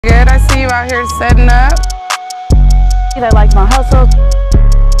good. I see you out here setting up. They like my hustle.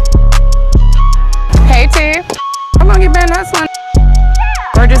 Hey, T. How long you been hustling?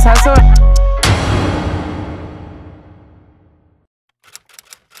 Or just hustling?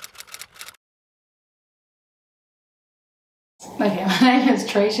 Okay, my name is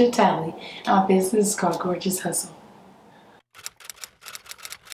Traijah Talley. My business is called Gorgeous Hustle.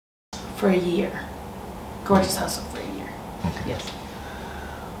 For a year. Gorgeous Hustle for a year. Okay. Yes.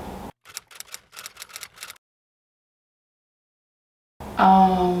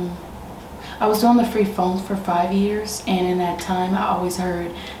 I was doing the free phones for 5 years, and in that time I always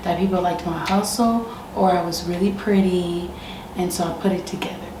heard that people liked my hustle or I was really pretty, and so I put it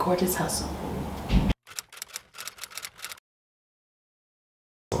together, Gorgeous Hustle.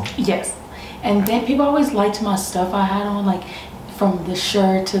 Yes, and then people always liked my stuff I had on, like from the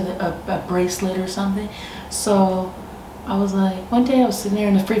shirt to a bracelet or something. So I was like, one day I was sitting there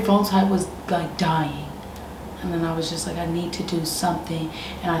and the free phone site was like dying. And then I was just like, I need to do something.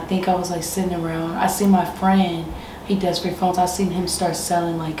 And I think I was like sitting around. I seen my friend, he does free phones. I seen him start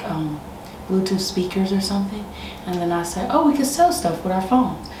selling like Bluetooth speakers or something. And then I said, oh, we could sell stuff with our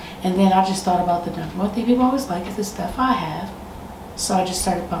phones. And then I just thought about the number one thing people always like is the stuff I have. So I just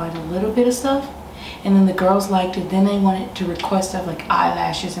started buying a little bit of stuff. And then the girls liked it. Then they wanted to request stuff like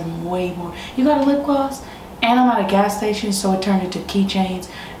eyelashes and way more. You got a lip gloss? And I'm at a gas station, so it turned into keychains,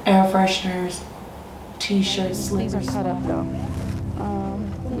 air fresheners, t-shirts, slippers. These are cut up though.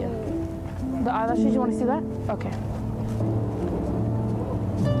 Yeah. The eyelashes, you want to see that? Okay.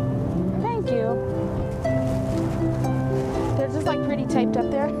 Thank you. They're just like pretty taped up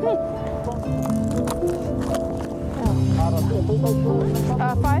there.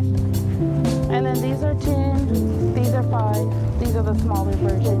 5. And then these are 10. These are 5. These are the smaller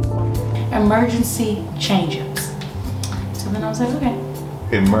versions. Emergency change-ups. So then I was like, okay.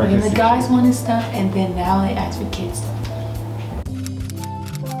 Emergency. And the guys wanted stuff, and then now they ask for kids stuff.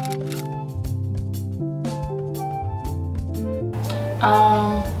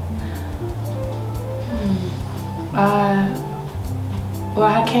 Well,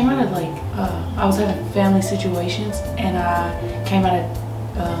 I came out of like, I was having family situations, and I came out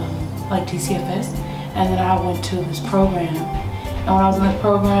of like DCFS, and then I went to this program. And when I was in the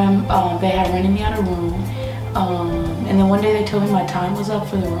program, they had rented me out a room. And then one day they told me my time was up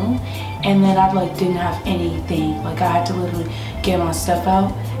for the room, and then I like didn't have anything. Like I had to literally get my stuff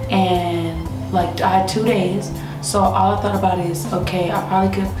out, and like I had 2 days. So all I thought about is, okay, I probably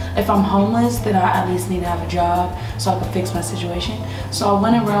could, if I'm homeless, then I at least need to have a job so I could fix my situation. So I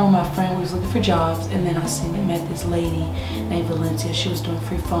went around with my friend, we was looking for jobs, and then I met this lady named Lindsey. She was doing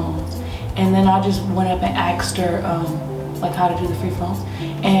free phones. And then I just went up and asked her like how to do the free phones.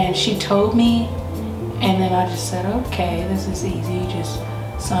 And she told me, and then I just said, okay, this is easy, you just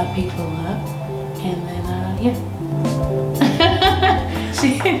sign people up. And then, yeah.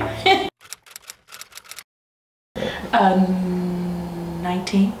 She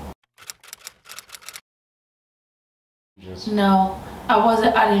 19. No,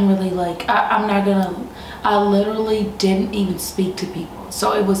 I didn't really like, I literally didn't even speak to people.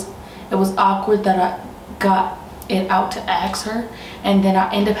 So it was awkward that I got it out to ask her, and then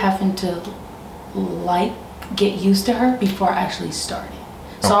I ended up having to like get used to her before I actually started.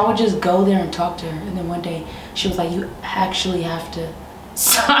 So I would just go there and talk to her, and then one day she was like, you actually have to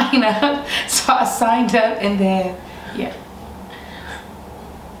sign up. So I signed up, and then yeah.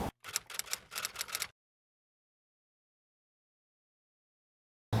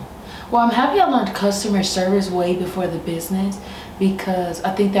 Well, I'm happy I learned customer service way before the business, because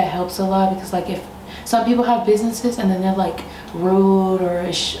I think that helps a lot. Because like if some people have businesses and then they're like rude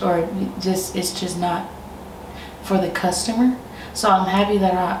or just it's just not for the customer. So I'm happy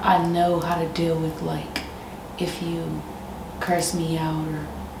that I know how to deal with, like, if you curse me out or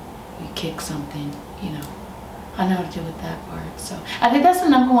you kick something, you know. I know how to deal with that part. So I think that's the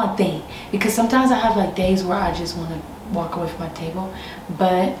number one thing, because sometimes I have like days where I just want to walk away from my table.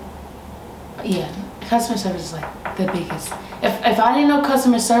 But yeah, customer service is like the biggest. If I didn't know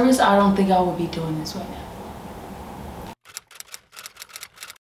customer service, I don't think I would be doing this right now.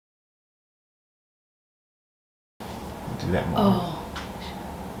 Do that more. Oh,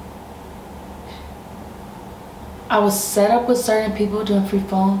 I was set up with certain people doing free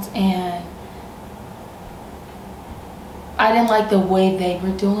phones, and I didn't like the way they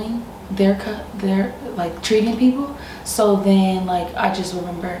were doing their like treating people. So then like I just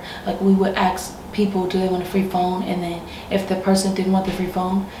remember like we would ask people, do they want a free phone? And then if the person didn't want the free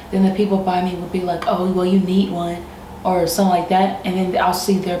phone, then the people by me would be like, oh well, you need one, or something like that. And then I'll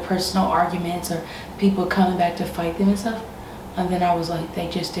see their personal arguments or people coming back to fight them and stuff. And then I was like, they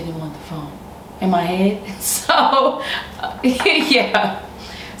just didn't want the phone in my head. So, yeah.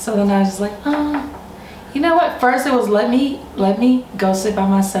 So then I was just like, you know what? First it was let me go sit by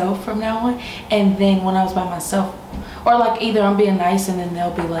myself from now on. And then when I was by myself, or like either I'm being nice and then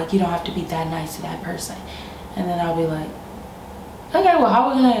they'll be like, you don't have to be that nice to that person. And then I'll be like, okay,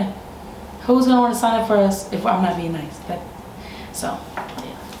 well, who's gonna want to sign up for us if I'm not being nice? So,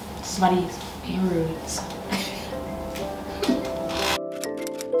 yeah, somebody's being rude. So.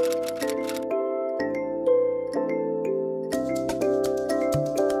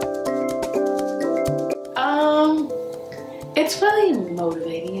 It's really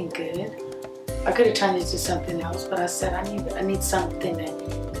motivating and good. I could have turned it to something else, but I said I need something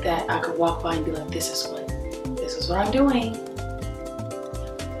that I could walk by and be like, this is what I'm doing.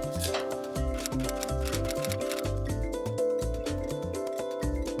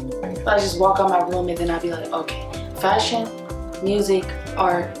 I just walk out my room and then I'd be like, okay, fashion, music,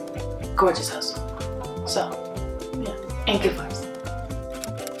 art, gorgeous hustle. So, yeah, and good vibes.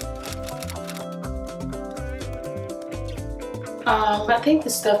 I think the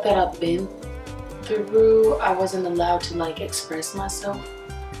stuff that I've been through, I wasn't allowed to like express myself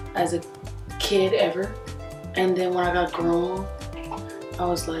as a kid ever. And then when I got grown, I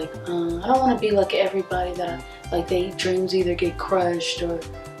was like, I don't want to be like everybody that like they dreams either get crushed or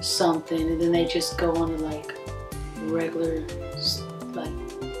something, and then they just go on to like regular, like,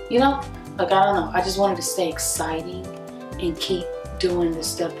 you know, like I don't know. I just wanted to stay exciting and keep doing the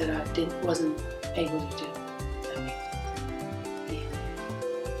stuff that I wasn't able to do.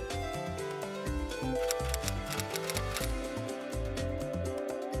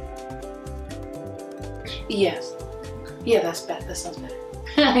 Yes. Yeah, that's better. That sounds better.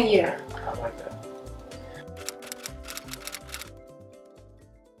 Yeah. I like that.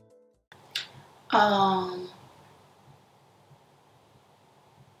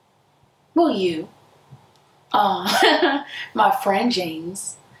 Well, my friend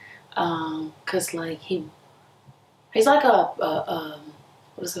James, cause like he's like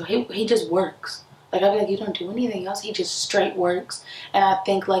he just works. Like I'd be like, you don't do anything else. He just straight works, and I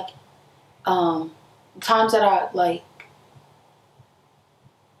think like, times that I like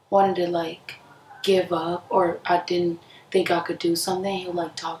wanted to like give up or I didn't think I could do something, he'll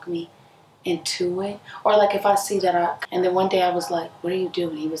like talk me into it. Or like if I see that and then one day I was like, what are you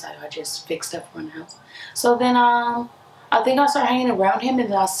doing? He was like, I just fixed up around the house. So then I think I started hanging around him, and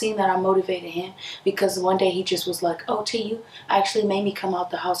then I seen that I motivated him because one day he just was like, oh, T, you actually made me come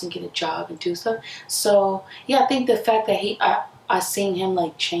out the house and get a job and do stuff. So yeah, I think the fact that I seen him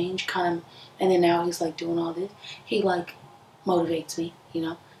like change kind of, and then now he's like doing all this, he like motivates me, you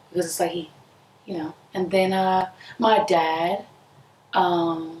know, because it's like he, you know. And then my dad,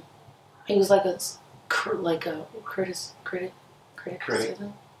 he was like a critic. Oh,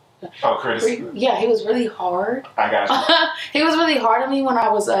 critic. Yeah, he was really hard. I got you. He was really hard on me when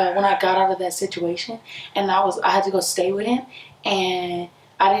I got out of that situation, and I had to go stay with him, and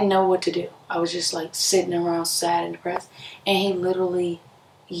I didn't know what to do. I was just like sitting around sad and depressed, and he literally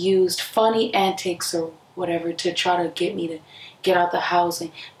used funny antics or whatever to try to get me to get out the house.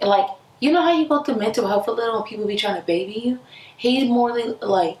 And like, you know how you go through mental health a little and people be trying to baby you? He morally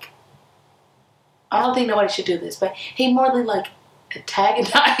like, I don't think nobody should do this, but he morally like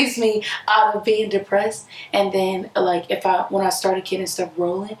antagonized me out of being depressed. And then like when I started getting stuff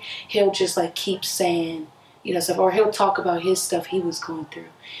rolling, he'll just like keep saying, you know, stuff, or he'll talk about his stuff he was going through.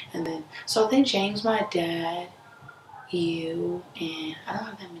 And then, so I think James, my dad, you, and I don't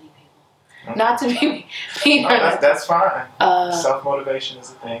have that many people. Okay. Not to be no, that's fine. Self-motivation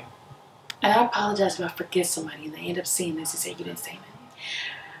is a thing. And I apologize if I forget somebody and they end up seeing this and say you didn't say anything.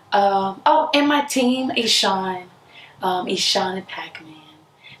 Oh, and my team, Ishan and Pac-Man.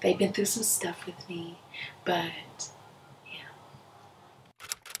 They've been through some stuff with me, but yeah.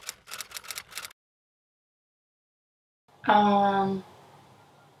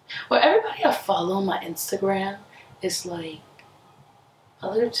 Well, everybody I follow on my Instagram is like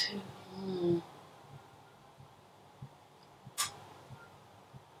other two.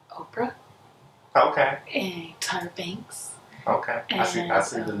 Oprah. Okay. And Tyra Banks. Okay. And, I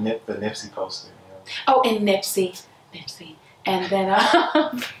see the Nipsey poster. Yeah. Oh, and Nipsey. And then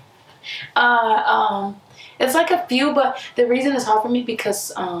it's like a few, but the reason it's hard for me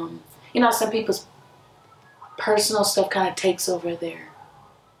because you know, some people's personal stuff kind of takes over their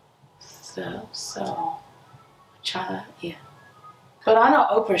stuff, so try to, yeah. But I know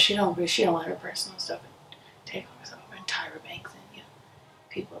Oprah, she don't let her personal stuff take over. And Tyra Banks and, you know,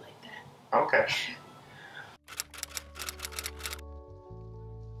 people like that. Okay.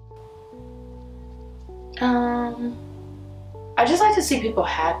 I just like to see people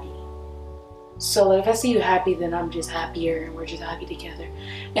happy. So like, if I see you happy, then I'm just happier and we're just happy together.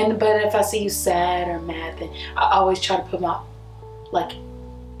 But if I see you sad or mad, then I always try to put my like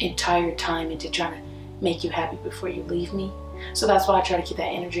entire time into trying to make you happy before you leave me. So that's why I try to keep that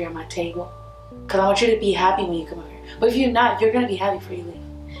energy on my table, because I want you to be happy when you come over here. But if you're not, you're gonna be happy before you leave.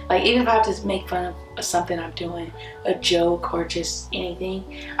 Like, even if I have to make fun of something I'm doing, a joke or just anything,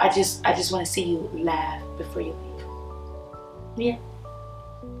 I just want to see you laugh before you leave. Yeah.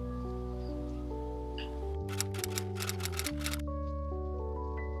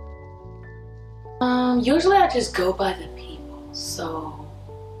 Usually I just go by the people. So,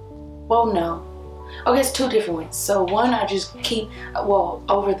 well, no. Okay, it's two different ways. So one, I just keep, well,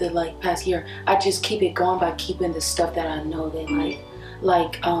 over the like past year, I just keep it going by keeping the stuff that I know they like.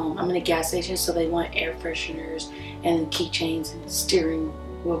 Like, I'm in a gas station, so they want air fresheners and keychains and steering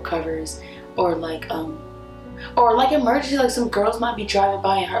wheel covers, or like emergency, like some girls might be driving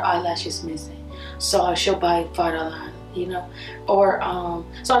by and her eyelash is missing, so she'll buy $5, you know, or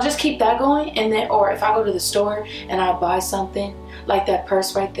so I'll just keep that going. And then, or if I go to the store and I buy something like that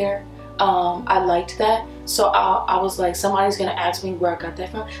purse right there, I liked that, so I was like, somebody's gonna ask me where I got that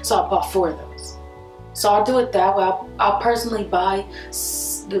from, so I bought 4 of those. So I'll do it that way. I'll personally buy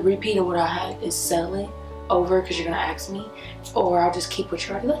the repeat of what I had and sell it over because you're gonna ask me, or I'll just keep what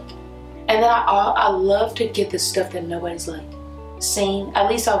you already like. And then I love to get the stuff that nobody's like seen, at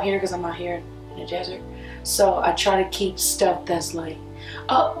least out here, because I'm out here in the desert. So I try to keep stuff that's like,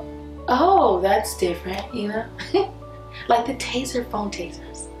 oh, that's different, you know, like the phone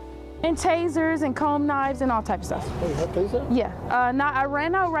tasers. And tasers and comb knives and all types of stuff. Oh, you have taser? Yeah. I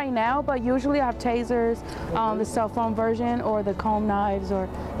ran out right now, but usually I have tasers, the cell phone version, or the comb knives, or,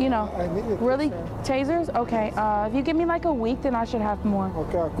 you know. I need it. Really? Tasers? Okay. If you give me like a week, then I should have more.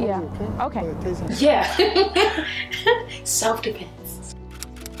 Okay, I'll call yeah. you, okay? Okay. Yeah. Self-defense.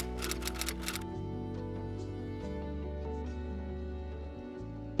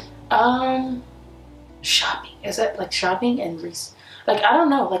 Shopping. Is that like shopping and like, I don't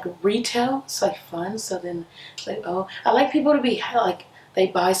know, like retail, it's like fun. So then it's like, oh, I like people to be like, they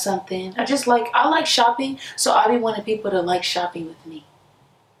buy something. I like shopping, so I be wanting people to like shopping with me.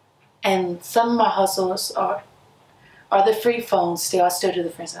 And some of my hustles are the free phones still. I still do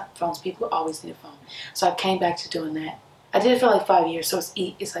the free phones. People always need a phone. So I came back to doing that. I did it for like 5 years, so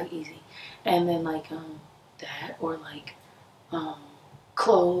it's like easy. And then like that, or like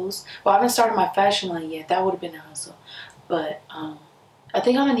clothes. Well, I haven't started my fashion line yet. That would have been a hustle. But I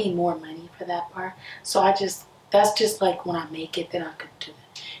think I'm gonna need more money for that part. So that's just like when I make it, then I could do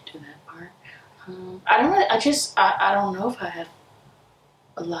that part. I don't know if I have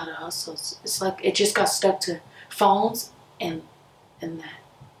a lot of hustles. It's like it just got stuck to phones and that.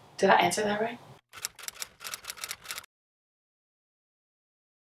 Did I answer that right?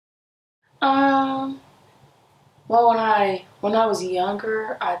 Well, when I was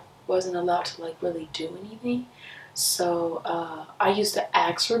younger, I wasn't allowed to like really do anything. So I used to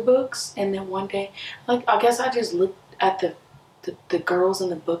ask for books, and then one day, like, I guess I just looked at the girls in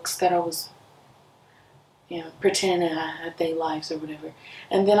the books that I was, you know, pretending I had their lives or whatever.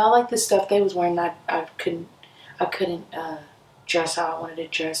 And then I liked the stuff they was wearing. I couldn't dress how I wanted to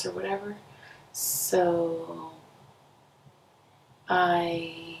dress or whatever. So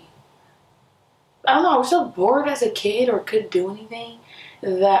I don't know. I was so bored as a kid, or couldn't do anything,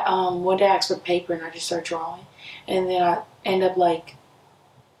 that one day I asked for paper and I just started drawing. And then I end up like,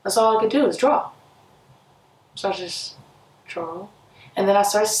 that's all I could do is draw. So I just draw. And then I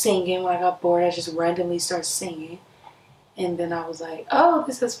started singing. When I got bored, I just randomly started singing. And then I was like, oh,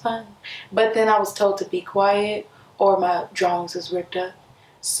 this is fun. But then I was told to be quiet, or my drawings was ripped up.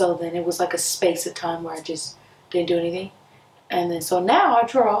 So then it was like a space of time where I just didn't do anything. And then so now I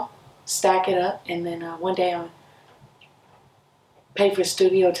draw, stack it up, and then one day I pay for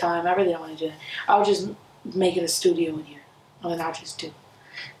studio time. I really don't want to do that. I'll just make it a studio in here, and then I'll just do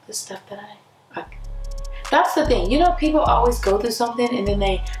the stuff that I that's the thing, you know, people always go through something and then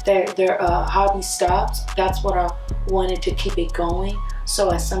their hobby stops. That's what I wanted, to keep it going,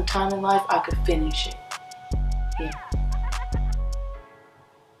 so at some time in life I could finish it. Yeah.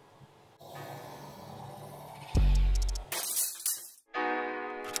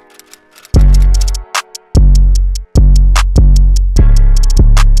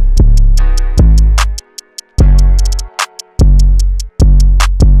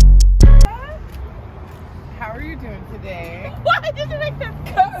 Why did you make that?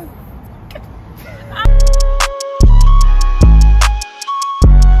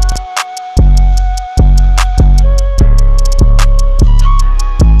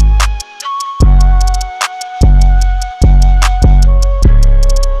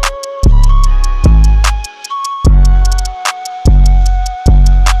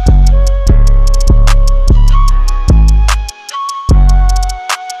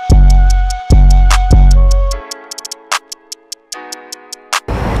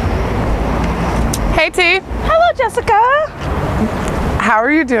 How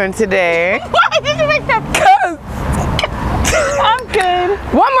are you doing today? Why did you make that? Cause I'm good.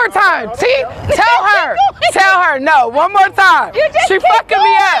 one more time. See? Tell her. Tell her. No, one more time. You just she keep fucking going.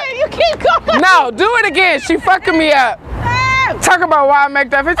 me up. You keep going. No, do it again. She fucking me up. Talk about why I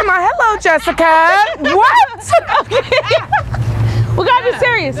make that face. I'm like, hello, Jessica. What? We gotta be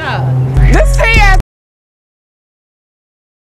serious. This tea ass